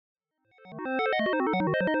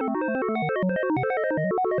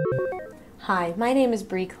Hi, my name is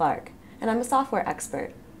Brie Clark, and I'm a software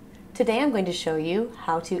expert. Today I'm going to show you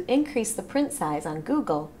how to increase the print size on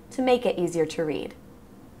Google to make it easier to read.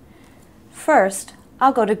 First,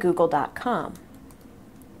 I'll go to google.com.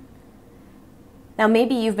 Now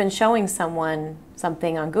maybe you've been showing someone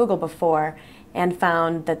something on Google before and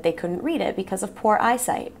found that they couldn't read it because of poor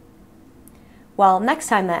eyesight. Well, next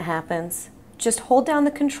time that happens, just hold down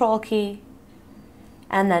the Control key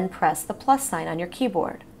and then press the plus sign on your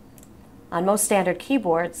keyboard. On most standard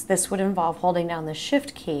keyboards, this would involve holding down the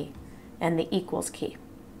Shift key and the equals key.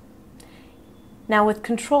 Now with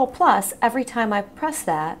Control plus, every time I press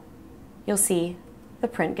that, you'll see the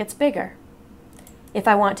print gets bigger. If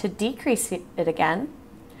I want to decrease it again,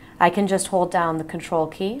 I can just hold down the Control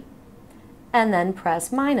key and then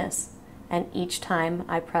press minus. And each time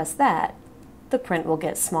I press that, the print will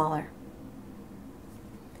get smaller.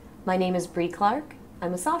 My name is Brie Clark.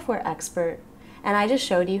 I'm a software expert, and I just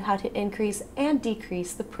showed you how to increase and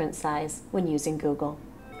decrease the print size when using Google.